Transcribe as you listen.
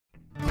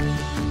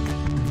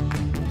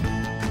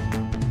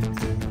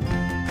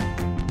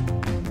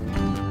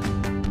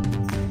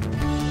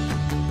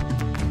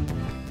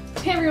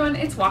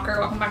everyone, it's Walker.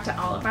 Welcome back to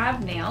Olive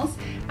Ab Nails.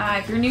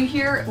 If you're new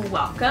here,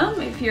 welcome.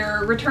 If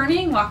you're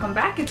returning, welcome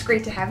back. It's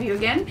great to have you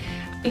again.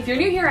 If you're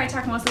new here, I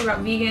talk mostly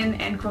about vegan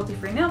and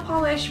cruelty-free nail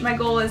polish. My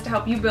goal is to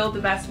help you build the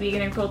best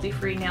vegan and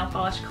cruelty-free nail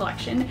polish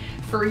collection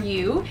for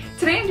you.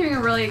 Today I'm doing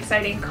a really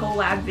exciting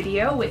collab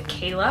video with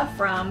Kayla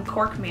from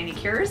Cork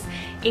Manicures,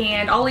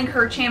 and I'll link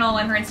her channel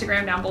and her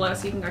Instagram down below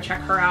so you can go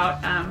check her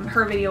out.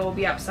 Her video will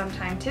be up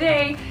sometime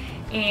today,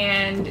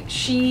 and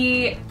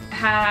she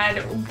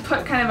had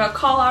put kind of a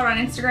call out on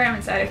Instagram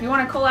and said, if you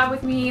want to collab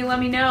with me, let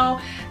me know.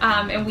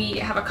 And we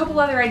have a couple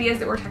other ideas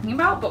that we're talking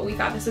about, but we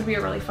thought this would be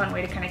a really fun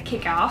way to kind of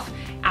kick off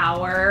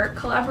our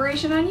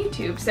collaboration on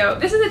YouTube. So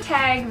this is a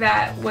tag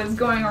that was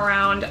going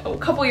around a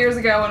couple years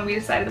ago and we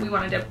decided that we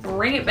wanted to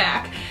bring it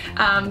back.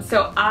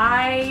 So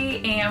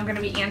I am going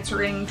to be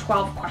answering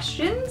 12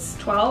 questions.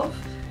 12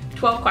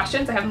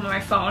 questions. I have them on my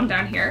phone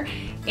down here,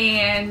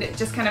 and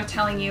just kind of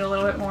telling you a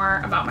little bit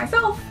more about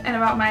myself and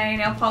about my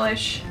nail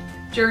polish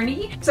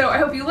journey. So I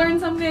hope you learned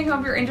something,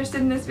 hope you're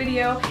interested in this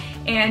video,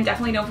 and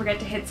definitely don't forget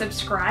to hit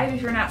subscribe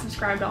if you're not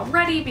subscribed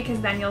already,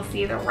 because then you'll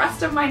see the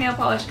rest of my nail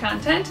polish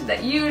content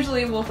that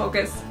usually will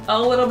focus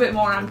a little bit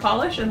more on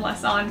polish and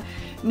less on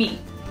me,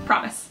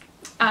 promise.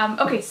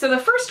 Okay, so the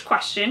first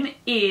question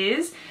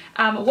is,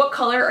 what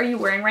color are you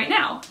wearing right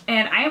now?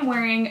 And I am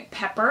wearing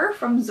Pepper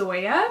from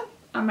ZOYA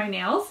on my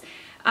nails.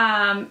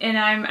 And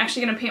I'm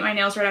actually going to paint my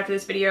nails right after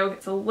this video.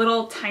 It's a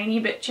little tiny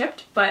bit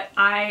chipped, but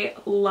I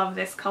love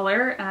this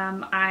color.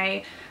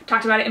 I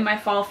talked about it in my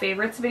fall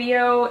favorites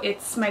video.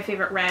 It's my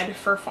favorite red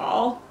for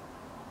fall.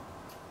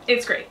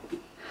 It's great.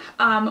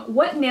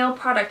 What nail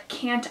product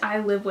can't I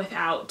live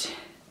without?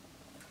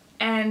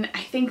 And I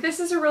think this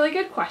is a really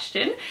good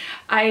question.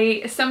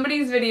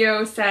 Somebody's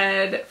video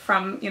said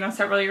from,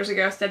 several years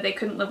ago, said they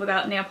couldn't live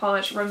without nail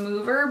polish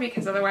remover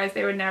because otherwise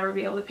they would never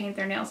be able to paint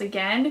their nails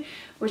again,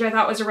 which I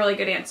thought was a really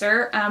good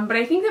answer. But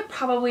I think that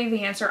probably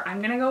the answer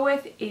I'm gonna go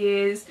with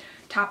is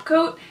top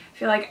coat. I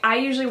feel like I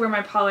usually wear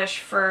my polish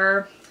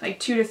for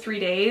like 2 to 3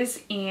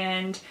 days,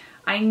 and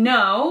I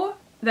know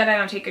that I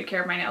don't take good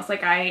care of my nails.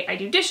 Like I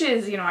do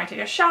dishes, I take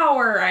a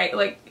shower,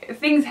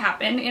 things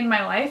happen in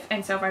my life,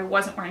 and so if I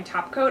wasn't wearing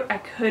top coat, I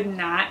could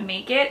not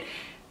make it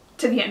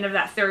to the end of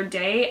that 3rd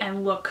day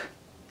and look,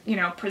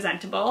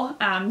 presentable.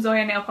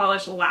 ZOYA nail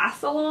polish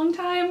lasts a long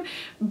time,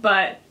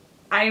 but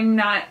I'm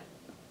not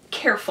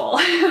careful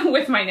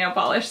with my nail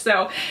polish,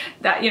 so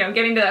that,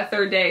 getting to that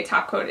 3rd day,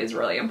 top coat is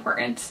really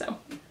important. So,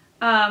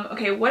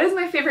 okay, what is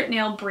my favorite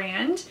nail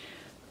brand?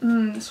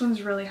 This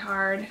one's really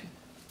hard.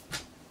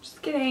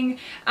 Kidding.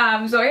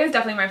 ZOYA is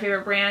definitely my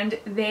favorite brand.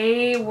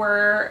 They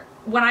were,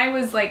 when I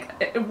was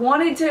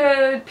wanted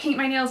to paint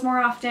my nails more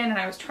often and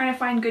I was trying to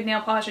find good nail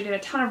polish, I did a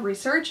ton of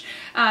research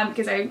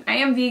because I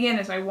am vegan,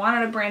 and so I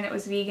wanted a brand that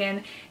was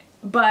vegan,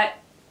 but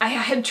I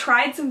had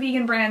tried some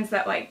vegan brands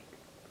that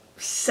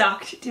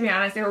sucked, to be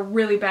honest. They were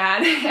really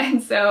bad,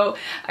 and so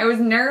I was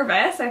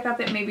nervous. I thought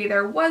that maybe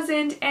there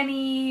wasn't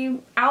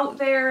any out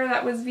there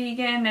that was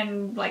vegan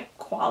and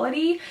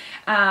quality,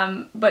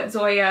 but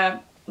ZOYA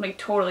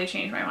totally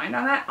changed my mind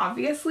on that,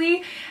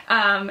 obviously,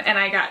 and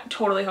I got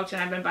totally hooked,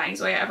 and I've been buying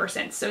ZOYA ever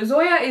since. So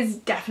ZOYA is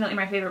definitely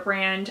my favorite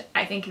brand.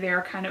 I think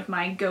they're kind of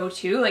my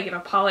go-to. If a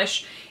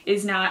polish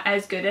is not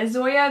as good as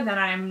ZOYA, then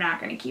I'm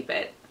not going to keep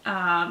it.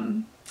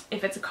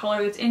 If it's a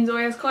color that's in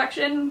ZOYA's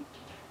collection,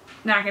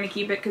 not going to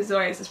keep it because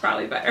ZOYA's is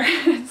probably better.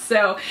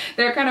 So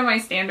they're kind of my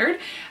standard.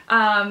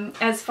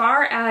 As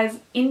far as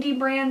indie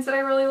brands that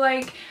I really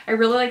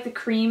like the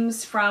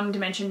creams from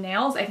Dimension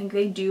Nails. I think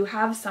they do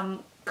have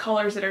some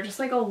colors that are just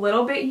a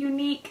little bit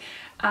unique.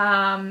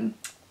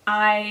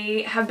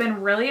 I have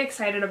been really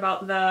excited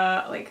about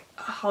the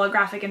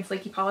holographic and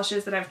flaky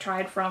polishes that I've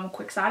tried from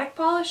Quixotic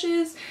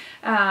Polishes.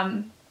 So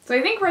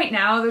I think right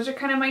now those are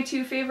kind of my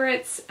 2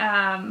 favorites,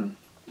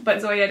 but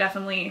ZOYA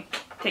definitely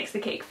takes the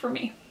cake for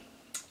me.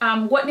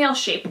 What nail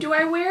shape do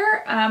I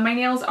wear? My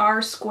nails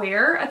are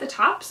square at the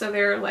top, so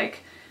they're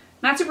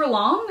not super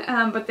long,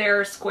 but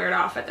they're squared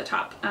off at the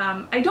top.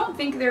 I don't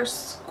think they're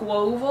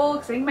squoval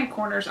because I think my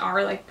corners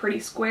are pretty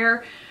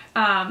square.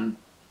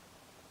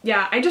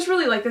 Yeah, I just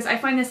really like this. I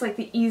find this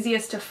the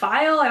easiest to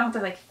file. I don't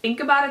have to think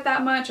about it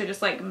that much. I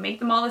just make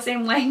them all the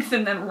same length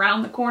and then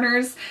round the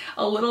corners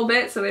a little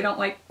bit so they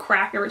don't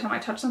crack every time I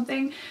touch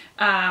something.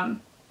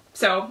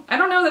 So I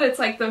don't know that it's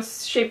the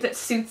shape that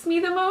suits me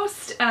the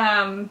most,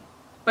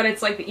 but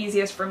it's the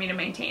easiest for me to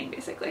maintain,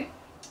 basically.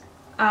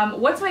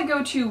 What's my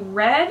go-to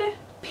red,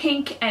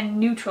 pink, and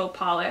neutral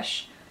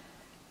polish?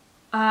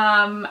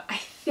 I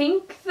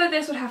think that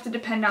this would have to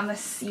depend on the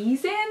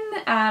season.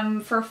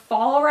 For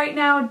fall right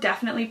now,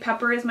 definitely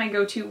Pepper is my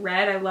go-to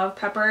red. I love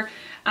Pepper.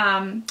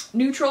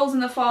 Neutrals in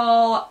the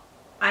fall,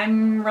 I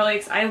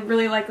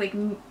really like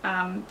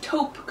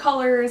taupe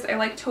colors. I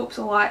like taupes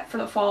a lot for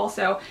the fall,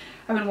 so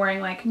I've been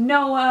wearing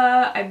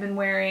Noah. I've been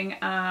wearing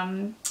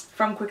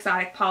from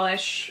Quixotic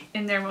Polish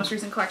in their most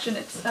recent collection.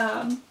 It's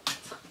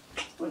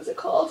what is it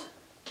called?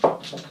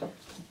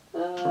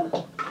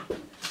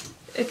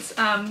 It's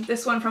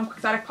this one from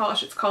Quixotic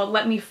Polish. It's called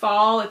Let Me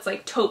Fall. It's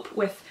taupe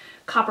with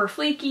copper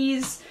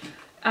flakies.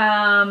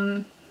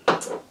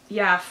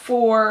 yeah,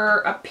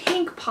 for a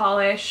pink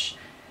polish,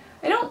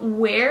 I don't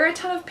wear a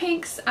ton of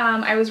pinks.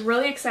 I was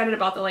really excited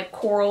about the like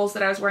corals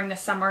that I was wearing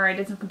this summer. I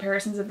did some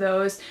comparisons of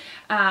those.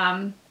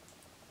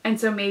 And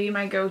so maybe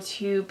my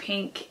go-to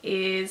pink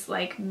is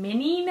like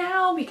Minnie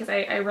now, because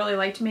I really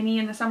liked Minnie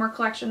in the summer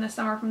collection this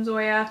summer from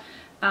ZOYA.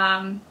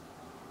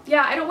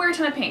 Yeah, I don't wear a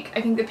ton of pink.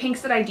 I think the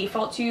pinks that I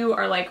default to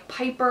are like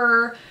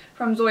Piper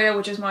from ZOYA,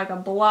 which is more like a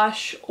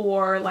blush,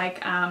 or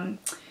like,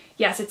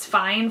 Yes, It's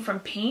Fine from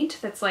Paint,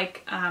 that's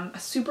like a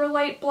super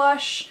light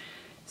blush.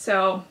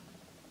 So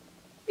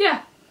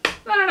yeah, I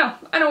don't know.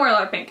 I don't wear a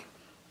lot of pink.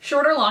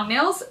 Short or long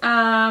nails?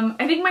 I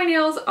think my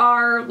nails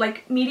are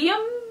like medium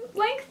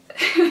length.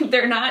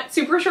 They're not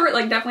super short,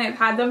 like definitely I've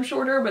had them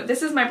shorter, but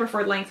this is my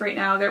preferred length right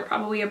now. They're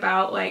probably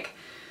about like,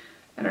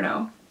 I don't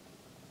know,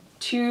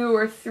 2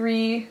 or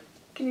 3.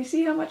 Can you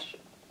see how much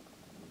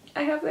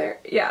I have there?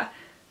 Yeah.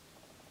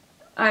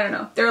 I don't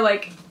know. They're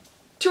like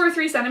 2 or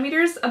 3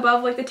 centimeters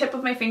above like the tip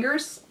of my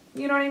fingers.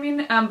 You know what I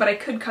mean? But I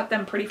could cut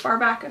them pretty far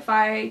back if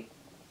I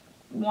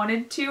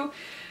wanted to.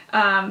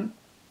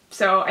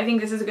 So I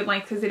think this is a good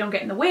length because they don't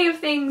get in the way of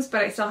things,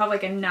 but I still have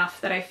like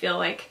enough that I feel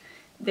like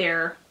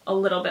they're a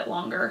little bit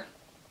longer.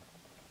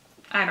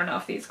 I don't know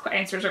if these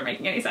answers are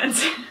making any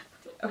sense.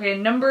 Okay,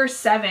 number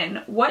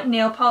 7. What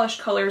nail polish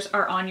colors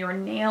are on your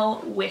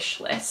nail wish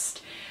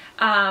list?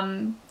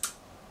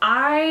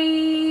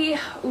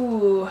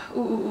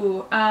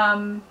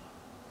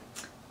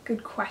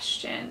 Good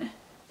question.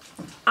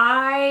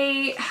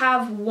 I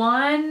have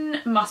one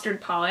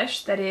mustard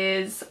polish that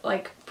is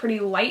like pretty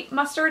light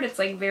mustard. It's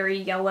like very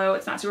yellow.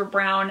 It's not super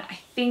brown. I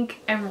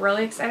think I'm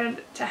really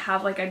excited to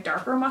have like a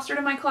darker mustard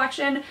in my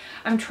collection.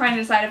 I'm trying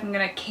to decide if I'm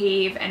gonna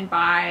cave and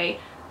buy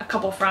a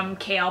couple from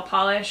KL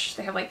Polish.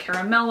 They have like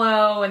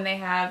caramello and they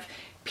have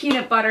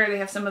peanut butter. They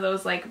have some of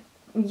those like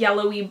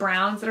yellowy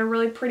browns that are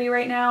really pretty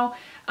right now.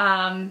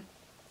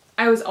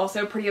 I was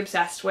also pretty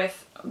obsessed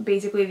with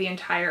basically the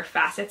entire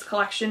Facets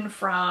collection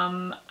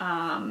from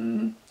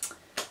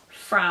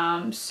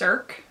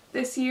Cirque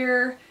this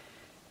year.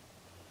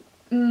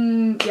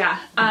 Yeah,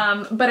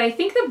 but I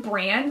think the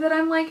brand that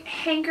I'm like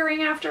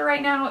hankering after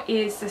right now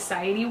is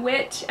Society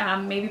Wit.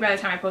 Maybe by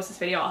the time I post this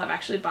video I'll have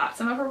actually bought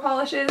some of her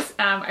polishes.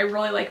 I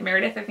really like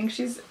Meredith. I think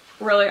she's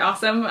really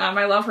awesome.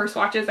 I love her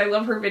swatches, I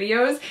love her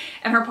videos,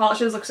 and her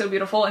polishes look so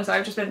beautiful, and so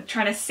I've just been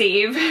trying to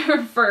save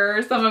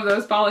for some of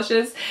those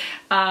polishes.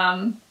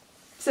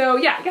 So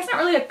yeah, I guess not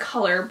really a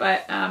color,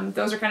 but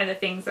those are kind of the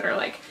things that are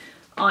like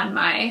on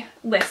my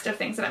list of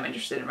things that I'm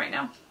interested in right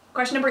now.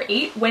 Question number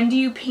 8, when do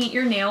you paint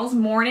your nails?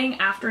 Morning,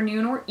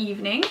 afternoon, or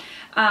evening?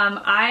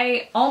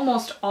 I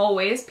almost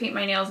always paint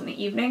my nails in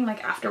the evening,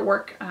 like after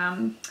work.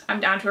 I'm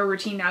down to a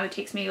routine now that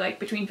takes me like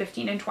between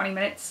 15 and 20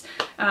 minutes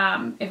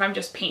if I'm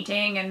just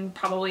painting, and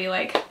probably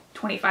like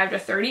 25 to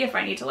 30 if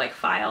I need to like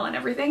file and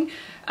everything.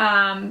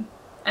 And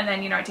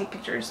then, you know, I take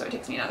pictures, so it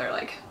takes me another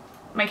like,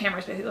 my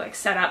camera's basically like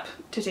set up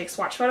to take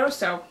swatch photos,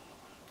 so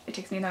it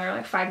takes me another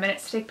like 5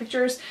 minutes to take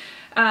pictures.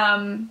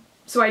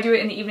 So I do it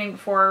in the evening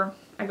before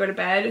I go to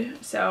bed.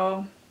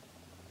 So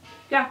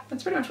yeah,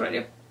 that's pretty much what I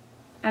do.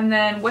 And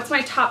then what's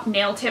my top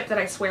nail tip that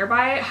I swear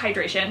by?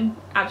 Hydration.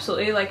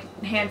 Absolutely,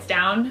 like hands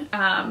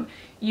down.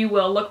 You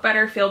will look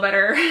better, feel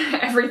better.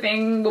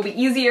 Everything will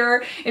be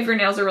easier if your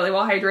nails are really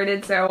well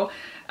hydrated. So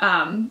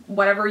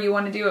whatever you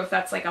want to do, if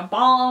that's like a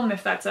balm,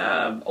 if that's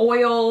a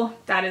oil,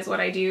 that is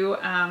what I do.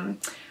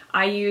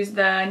 I use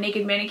the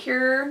Naked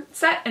Manicure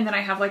set, and then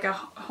I have like a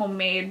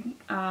homemade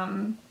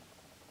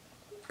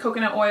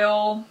coconut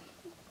oil,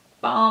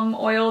 balm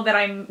oil that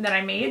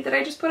I made that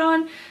I just put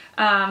on.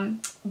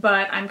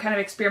 But I'm kind of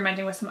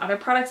experimenting with some other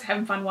products. I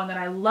haven't found one that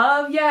I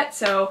love yet,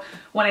 so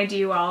when I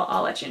do,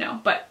 I'll let you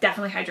know. But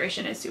definitely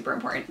hydration is super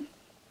important.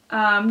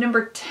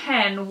 Number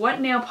 10,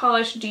 what nail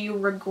polish do you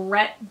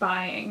regret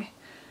buying?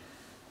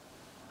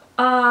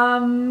 I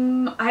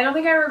don't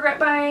think I regret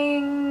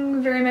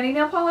buying very many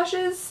nail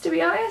polishes, to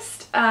be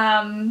honest.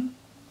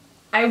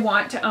 I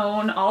want to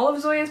own all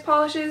of ZOYA's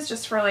polishes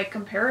just for like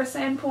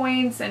comparison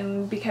points,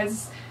 and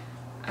because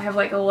I have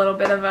like a little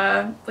bit of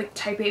a like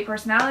type A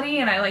personality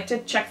and I like to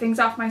check things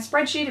off my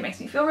spreadsheet. It makes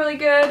me feel really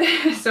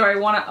good. So I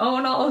want to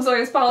own all of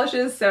ZOYA's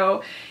polishes.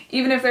 So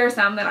even if there are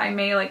some that I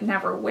may like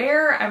never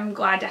wear, I'm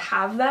glad to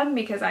have them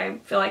because I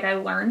feel like I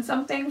learned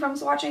something from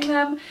swatching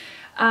them.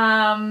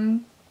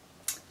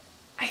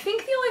 I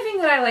think the only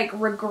thing that I like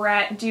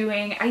regret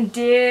doing, I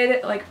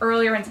did like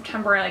earlier in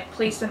September, I like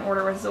placed an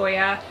order with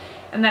ZOYA,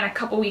 and then a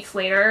couple weeks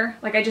later,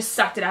 like I just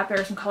sucked it up. There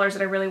were some colors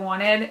that I really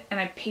wanted and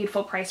I paid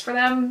full price for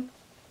them.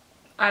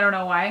 I don't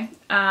know why.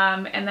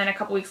 And then a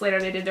couple weeks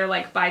later they did their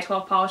like buy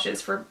 12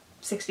 polishes for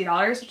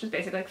 $60, which is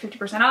basically like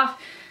 50%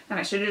 off, and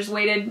I should have just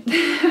waited.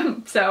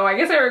 So I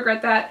guess I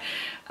regret that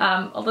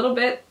a little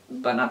bit,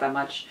 but not that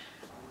much.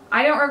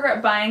 I don't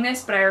regret buying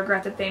this, but I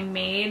regret that they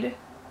made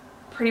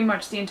pretty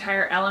much the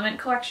entire Element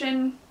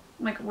collection.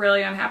 I'm like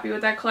really unhappy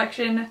with that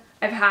collection.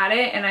 I've had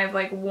it and I've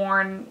like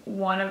worn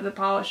one of the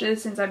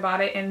polishes since I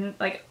bought it in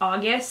like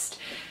August.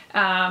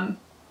 I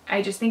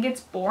I just think it's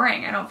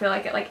boring. I don't feel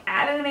like it like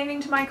added anything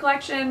to my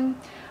collection.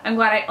 I'm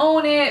glad I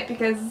own it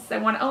because I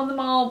want to own them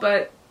all,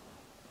 but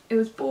it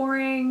was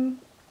boring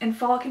and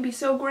fall can be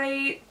so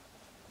great.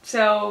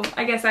 So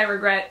I guess I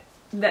regret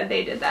that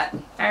they did that.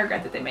 I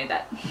regret that they made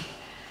that.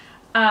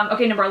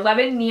 Okay, number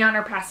 11, neon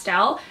or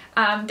pastel.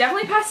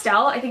 Definitely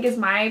pastel, I think, is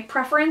my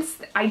preference.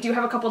 I do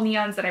have a couple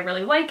neons that I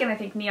really like, and I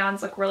think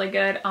neons look really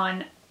good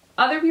on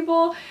other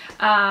people,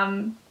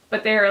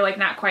 but they're like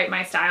not quite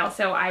my style.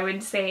 So I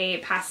would say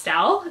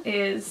pastel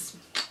is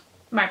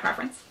my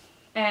preference.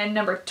 And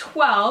number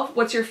 12,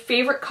 what's your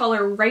favorite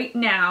color right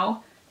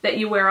now that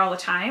you wear all the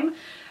time?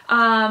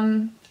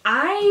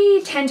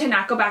 I tend to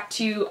not go back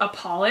to a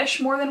polish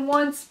more than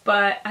once,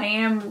 but I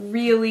am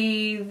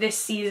really this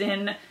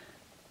season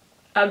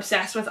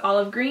obsessed with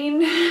olive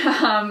green.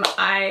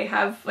 I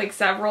have like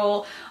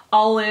several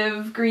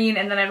olive green,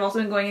 and then I've also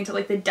been going into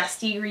like the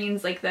dusty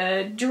greens like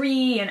the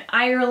Dree and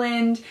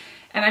Ireland,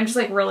 and I'm just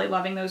like really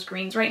loving those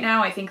greens right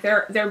now. I think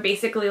they're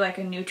basically like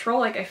a neutral.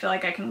 Like I feel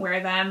like I can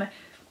wear them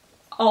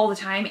all the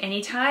time,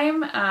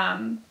 anytime,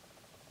 and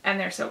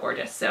they're so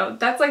gorgeous. So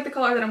that's like the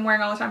color that I'm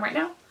wearing all the time right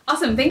now.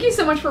 Awesome, thank you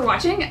so much for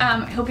watching.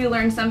 I hope you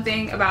learned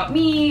something about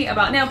me,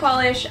 about nail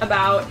polish,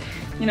 about,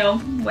 you know,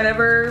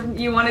 whatever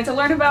you wanted to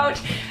learn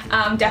about.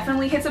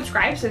 Definitely hit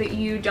subscribe so that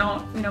you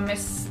don't, you know,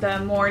 miss the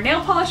more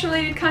nail polish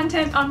related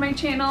content on my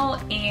channel,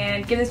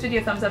 and give this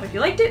video a thumbs up if you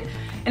liked it.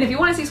 And if you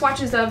want to see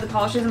swatches of the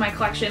polishes in my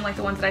collection, like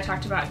the ones that I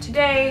talked about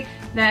today,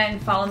 then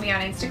follow me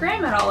on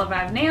Instagram at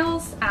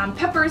 @AliveAvNails.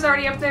 Pepper's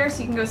already up there, so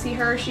you can go see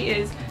her. She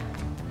is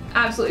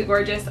absolutely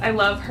gorgeous. I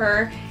love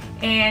her.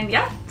 And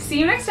yeah, see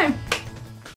you next time.